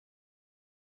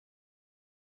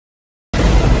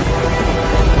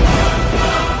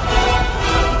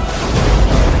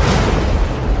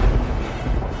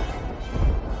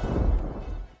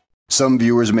Some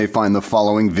viewers may find the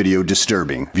following video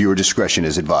disturbing. Viewer discretion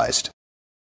is advised.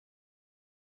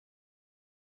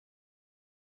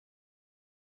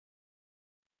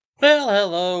 Well,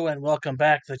 hello and welcome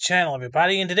back to the channel,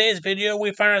 everybody. In today's video,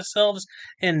 we find ourselves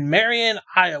in Marion,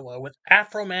 Iowa with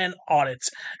Afroman Audits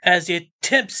as he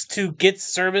attempts to get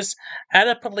service at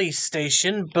a police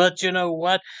station, but you know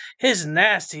what? His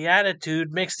nasty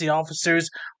attitude makes the officers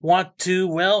want to,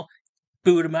 well,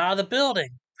 boot him out of the building.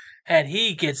 And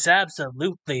he gets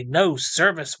absolutely no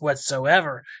service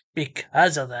whatsoever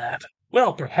because of that.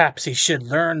 Well, perhaps he should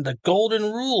learn the golden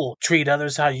rule. Treat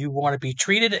others how you want to be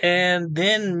treated, and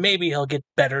then maybe he'll get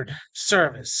better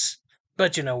service.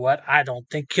 But you know what? I don't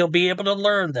think he'll be able to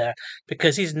learn that,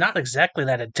 because he's not exactly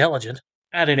that intelligent.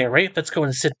 At any rate, let's go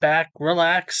and sit back,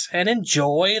 relax, and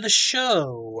enjoy the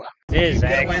show. Get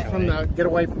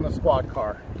away from the squad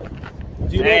car.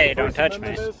 Hey, don't touch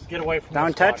me. Get away from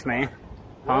Don't touch me,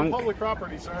 punk. Public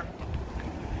property, sir.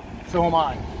 So am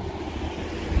I.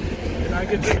 Can I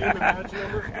get your name and badge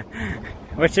number?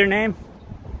 What's your name?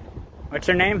 What's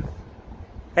your name?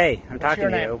 Hey, I'm talking to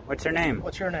name? you. What's your name?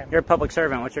 What's your name? You're a public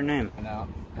servant. What's your name? No.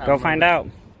 Go find out.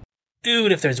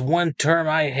 Dude, if there's one term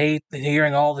I hate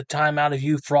hearing all the time out of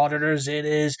you frauditors, it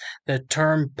is the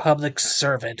term public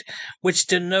servant, which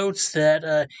denotes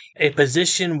that a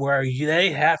position where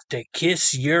they have to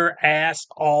kiss your ass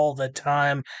all the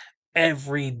time,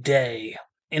 every day.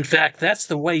 In fact, that's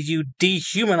the way you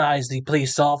dehumanize the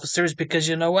police officers, because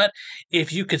you know what?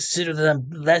 If you consider them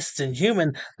less than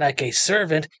human, like a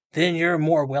servant, then you're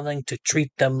more willing to treat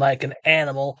them like an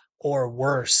animal or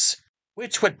worse.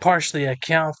 Which would partially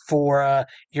account for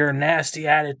your nasty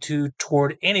attitude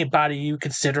toward anybody you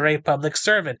consider a public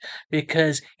servant.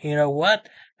 Because, you know what?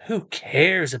 Who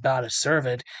cares about a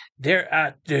servant? They're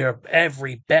out there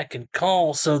every beck and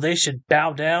call, so they should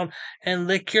bow down and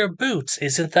lick your boots.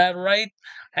 Isn't that right,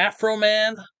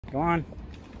 Afroman? Go on.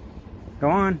 Go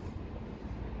on.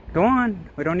 Go on.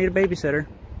 We don't need a babysitter.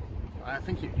 I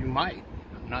think you might.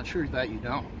 I'm not sure that you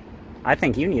don't. I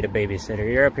think you need a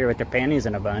babysitter. You're up here with your panties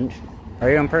in a bunch. Are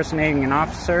you impersonating an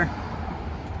officer?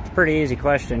 It's a pretty easy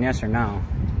question, yes or no.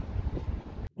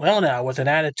 Well now, with an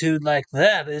attitude like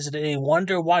that, is it any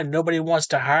wonder why nobody wants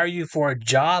to hire you for a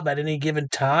job at any given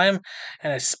time?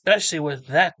 And especially with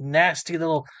that nasty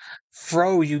little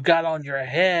fro you got on your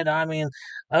head, I mean,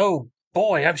 oh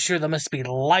boy, I'm sure there must be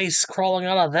lice crawling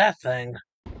out of that thing.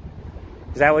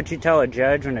 Is that what you tell a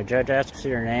judge when a judge asks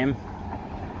your name?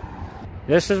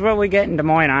 This is what we get in Des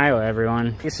Moines, Iowa,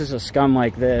 everyone. This is a scum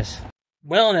like this.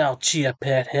 Well now, Chia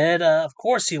Pethead, of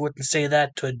course he wouldn't say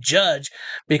that to a judge,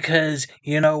 because,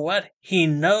 you know what, he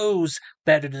knows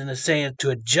better than to say it to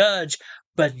a judge,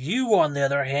 but you, on the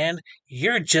other hand,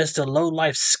 you're just a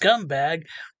low-life scumbag,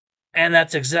 and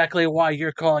that's exactly why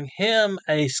you're calling him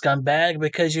a scumbag,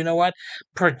 because, you know what,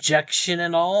 projection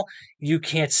and all, you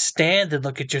can't stand to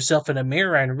look at yourself in a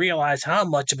mirror and realize how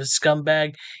much of a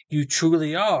scumbag you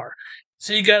truly are.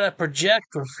 So you gotta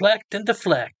project, reflect, and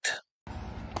deflect.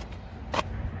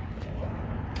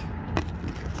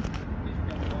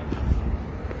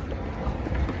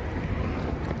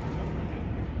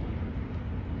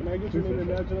 Can I get your name and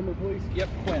badge number, please? Yep,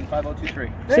 Quinn,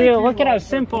 5023. See, look at how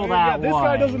simple that was. This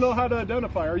guy doesn't know how to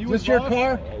identify. Are you his your boss?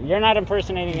 car? You're not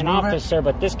impersonating an officer,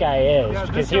 but this guy is,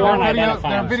 because he won't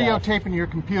identify himself. They're videotaping your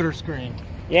computer screen.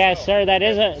 Yeah, sir, that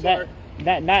is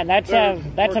that's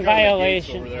a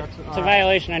violation. It's a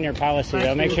violation on your policy,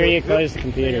 though. Make sure you close the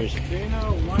computers.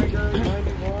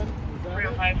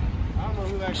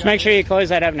 Just make sure you close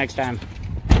that up next time.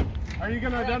 Are you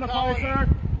going to identify, sir?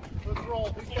 Let's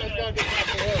roll. These guys got to get back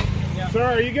to work. Yeah. Sir,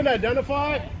 are you going to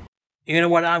identify? You know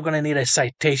what, I'm going to need a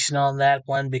citation on that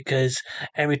one, because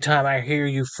every time I hear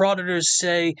you frauditors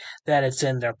say that it's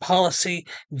in their policy,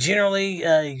 generally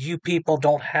you people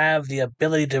don't have the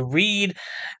ability to read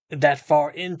that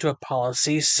far into a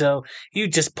policy, so you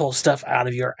just pull stuff out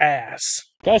of your ass.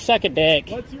 Go suck a dick.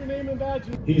 What's your name and badge?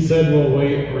 He said we'll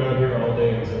wait around here all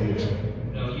day until you do.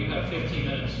 No, you have 15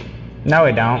 minutes. No,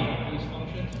 we don't.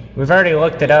 We've already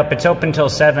looked it up. It's open till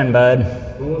 7, bud.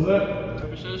 What was that?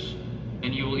 Purposes,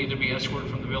 and you will either be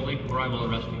escorted from the building or I will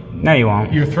arrest you. No, you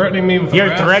won't. You're threatening me with You're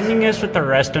arrest? threatening us with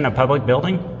arrest in a public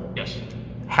building? Yes.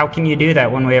 How can you do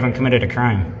that when we haven't committed a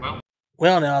crime?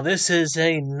 Well, now, this is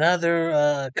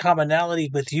another commonality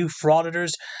with you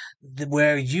frauditors,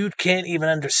 where you can't even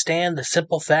understand the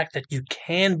simple fact that you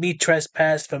can be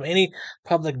trespassed from any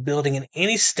public building in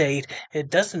any state.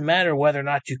 It doesn't matter whether or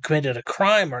not you committed a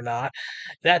crime or not.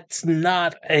 That's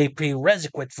not a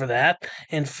prerequisite for that.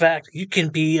 In fact, you can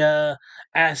be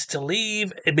asked to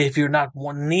leave if you're not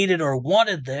needed or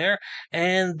wanted there,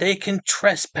 and they can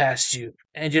trespass you.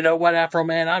 And you know what,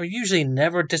 Afroman? I'm usually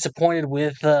never disappointed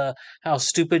with how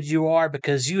stupid you are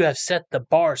because you have set the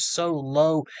bar so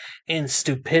low in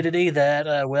stupidity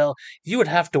that, well, you would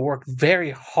have to work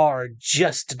very hard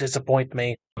just to disappoint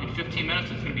me. In 15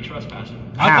 minutes, it's going to be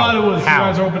trespassing. I thought it was How?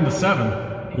 you guys are open to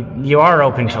 7. You are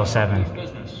open till 7.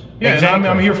 Business. Yeah, Exactly. and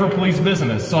I'm here for police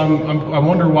business, so I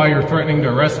wonder why you're threatening to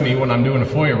arrest me when I'm doing a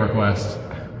FOIA request.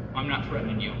 I'm not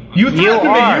threatening you. You threatened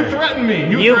You me. are. You threatened me.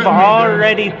 You've threatened me,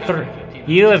 already,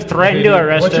 you have threatened to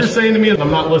arrest What you're us. saying to me is I'm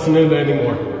not listening to it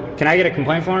anymore. Can I get a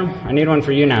complaint form? I need one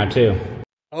for you now, too.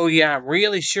 Oh yeah, I'm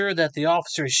really sure that the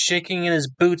officer is shaking in his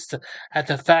boots at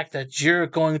the fact that you're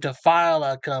going to file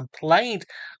a complaint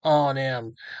on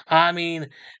him. I mean,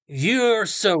 you're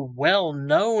so well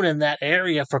known in that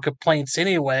area for complaints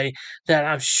anyway that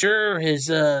I'm sure his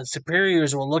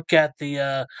superiors will look at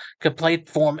the complaint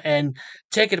form and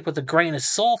take it with a grain of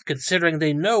salt, considering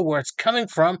they know where it's coming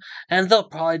from, and they'll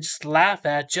probably just laugh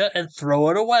at you and throw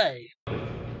it away.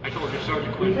 I told you,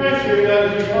 Sergeant Quinn.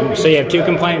 So you have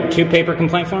two paper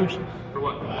complaint forms? For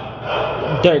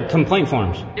what? They're complaint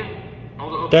forms. Yeah. All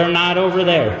the They're not over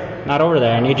there. Not over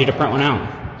there. I need you to print one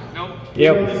out. No.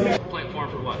 Yep. Complaint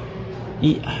form for what?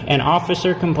 An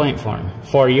officer complaint form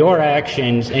for your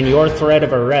actions and your threat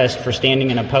of arrest for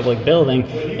standing in a public building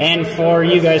and for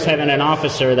you guys having an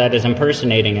officer that is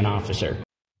impersonating an officer.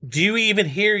 Do you even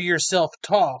hear yourself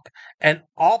talk? An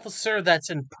officer that's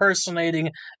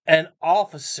impersonating an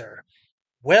officer.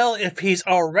 Well, if he's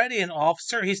already an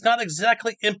officer, he's not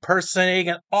exactly impersonating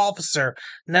an officer.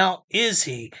 Now, is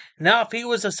he? Now, if he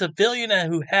was a civilian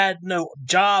who had no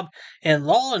job in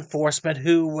law enforcement,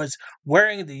 who was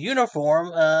wearing the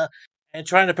uniform, and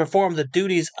trying to perform the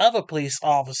duties of a police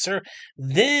officer,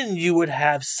 then you would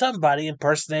have somebody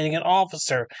impersonating an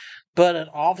officer. But an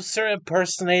officer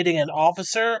impersonating an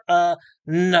officer?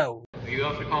 No. You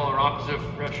have to call our Office of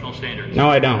Professional Standards. No,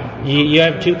 I don't. You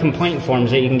have two complaint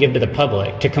forms that you can give to the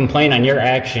public to complain on your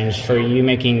actions for you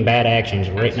making bad actions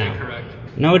right That's now. incorrect.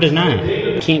 No, it does not.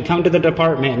 You can't come to the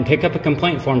department and pick up a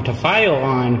complaint form to file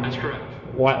on. That's correct.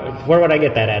 Where would I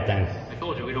get that at then? I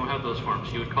told you we don't have those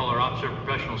forms. You would call our Office of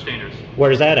Professional Standards.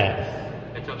 Where's that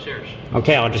at? It's upstairs.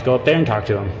 Okay, I'll just go up there and talk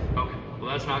to him. Okay. Well,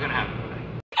 that's not going to happen today.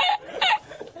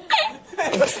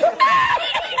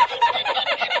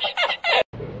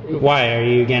 Why? Are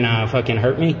you gonna fucking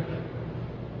hurt me?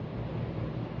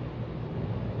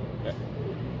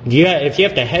 Yeah, if you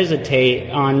have to hesitate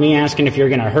on me asking if you're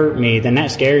gonna hurt me, then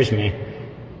that scares me.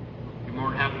 You're more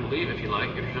than happy to leave if you like,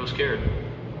 if you're so scared.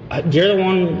 You're the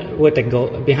one with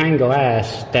the behind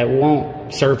glass that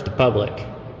won't serve the public.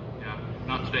 Yeah.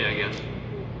 Not today, I guess.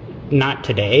 Not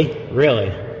today,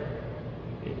 really.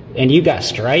 And you got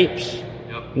stripes? Yep.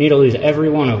 You need to lose every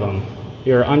one of them.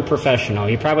 You're unprofessional.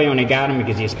 You probably only got them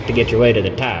because you to get your way to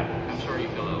the top. I'm sorry you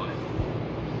feel that way.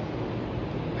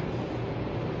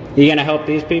 You gonna help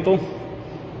these people?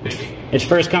 Maybe. It's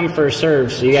first come, first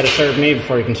serve, so you gotta serve me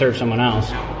before you can serve someone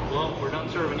else. Well, we're done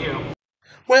serving you.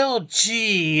 Well,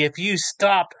 gee, if you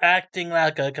stop acting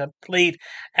like a complete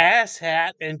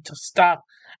asshat and to stop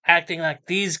acting like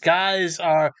these guys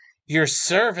are your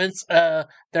servants,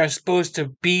 they're supposed to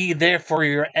be there for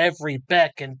your every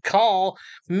beck and call,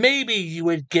 maybe you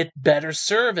would get better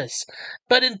service.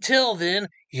 But until then,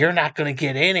 you're not going to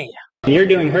get any. You're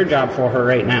doing her job for her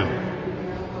right now.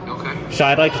 Okay. So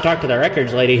I'd like to talk to the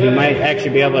records lady who might actually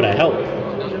be able to help.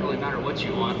 Well, it doesn't really matter what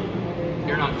you want.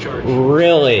 You're not in charge.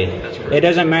 Really? That's correct. It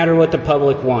doesn't matter what the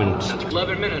public wants. That's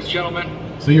 11 minutes,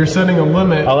 gentlemen. So you're setting a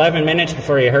limit. 11 minutes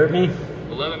before you hurt me?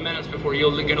 11 minutes before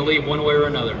you're going to leave one way or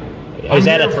another. Is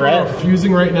that a I'm threat?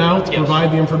 refusing right now to Yes.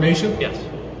 provide the information. Yes.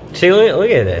 See,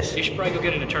 look at this. You should probably go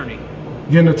get an attorney.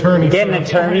 Get an attorney. Get an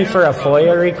attorney for a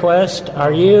FOIA request?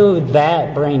 Are you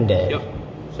that brain dead? Yep.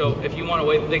 So if you want to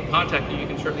wait, they can contact you. You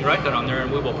can certainly write that on there,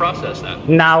 and we will process that.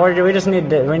 No, we just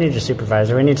need we need your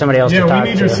supervisor. We need somebody else to Yeah, talk we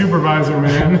need to. your supervisor,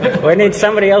 man. We need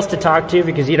somebody else to talk to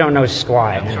because you don't know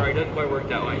squat. I'm sorry, it doesn't quite work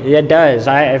that way. It does.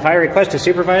 If I request a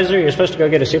supervisor, you're supposed to go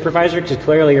get a supervisor because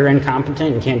clearly you're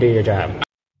incompetent and can't do your job.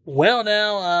 Well,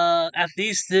 now, at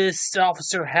least this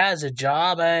officer has a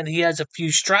job, and he has a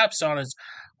few stripes on his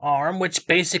arm, which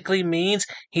basically means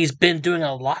he's been doing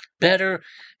a lot better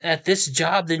at this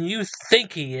job than you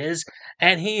think he is,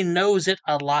 and he knows it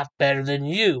a lot better than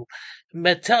you.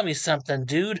 But tell me something,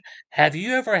 dude. Have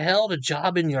you ever held a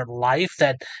job in your life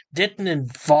that didn't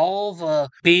involve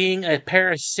being a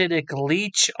parasitic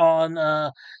leech on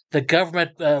the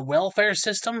government welfare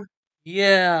system?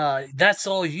 Yeah, that's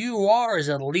all you are is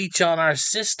a leech on our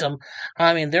system.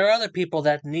 I mean, there are other people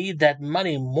that need that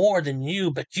money more than you,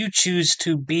 but you choose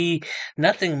to be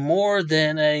nothing more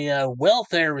than a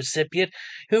welfare recipient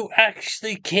who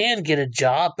actually can get a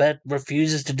job but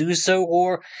refuses to do so,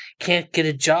 or can't get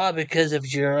a job because of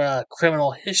your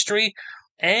criminal history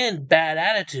and bad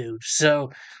attitude.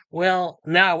 So, well,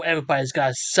 now everybody's got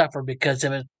to suffer because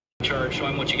of it. Charge, show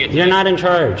him what you get. You're not in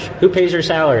charge. Who pays your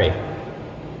salary?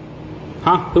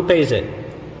 Huh? Who pays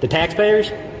it? The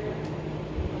taxpayers?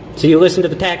 So you listen to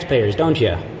the taxpayers, don't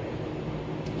you?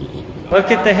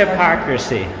 Look at the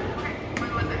hypocrisy.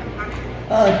 42,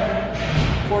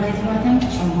 I think.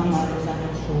 I'm not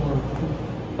exactly sure.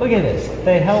 Look at this.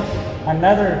 They help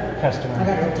another customer. I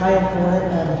got the title for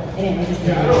it. Anyway,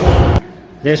 just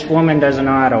This woman doesn't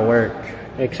know how to work,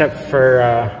 except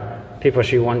for people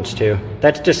she wants to.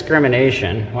 That's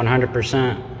discrimination,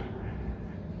 100%.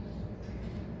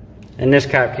 And this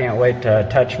cop can't wait to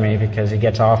touch me because he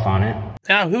gets off on it.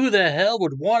 Now, who the hell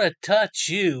would want to touch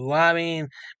you? I mean,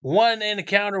 one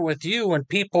encounter with you and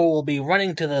people will be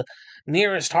running to the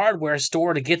nearest hardware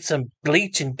store to get some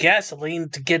bleach and gasoline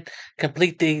to get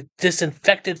completely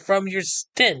disinfected from your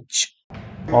stench.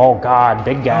 Oh God,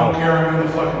 big guy. I don't care, I'm in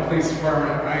the fucking police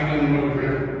department. I ain't even over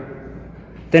here.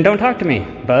 Then don't talk to me,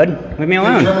 bud. Leave me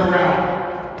alone. Turn around.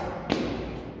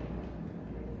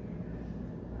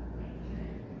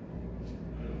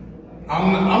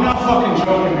 I'm not fucking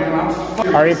joking, man. I'm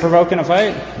fucking... Are you provoking a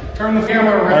fight? Turn the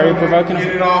camera around. Are you provoking get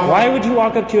a it off. Why would you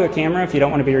walk up to a camera if you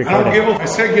don't want to be I recorded? don't give a... I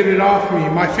said get it off me.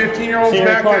 My 15-year-old's See,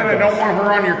 back record then. I don't want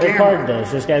her on your Record camera.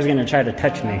 this. This guy's gonna try to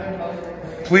touch me.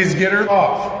 Please get her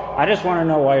off. I just want to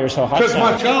know why you're so hot. Because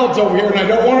my child's over here and I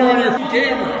don't want her on your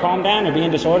camera. Calm down, you're being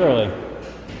disorderly.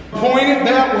 Point it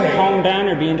that way. Calm down,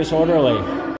 you're being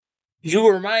disorderly. You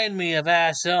remind me of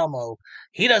Ass Elmo.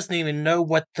 He doesn't even know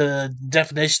what the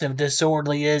definition of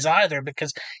disorderly is either,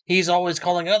 because he's always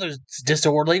calling others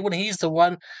disorderly when he's the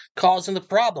one causing the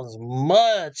problems,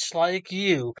 much like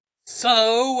you.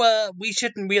 So, we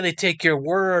shouldn't really take your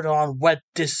word on what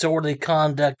disorderly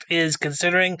conduct is,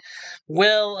 considering,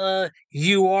 well,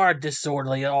 you are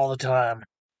disorderly all the time.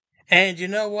 And you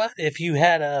know what? If you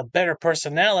had a better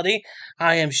personality,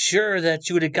 I am sure that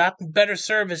you would have gotten better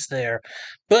service there.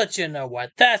 But you know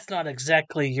what? That's not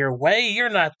exactly your way. You're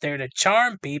not there to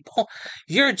charm people.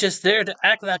 You're just there to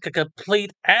act like a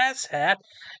complete asshat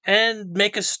and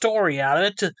make a story out of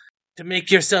it to make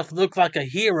yourself look like a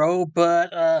hero,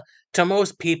 but to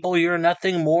most people, you're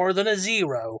nothing more than a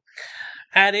zero.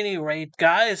 At any rate,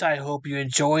 guys, I hope you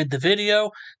enjoyed the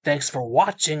video. Thanks for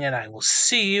watching, and I will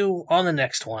see you on the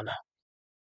next one.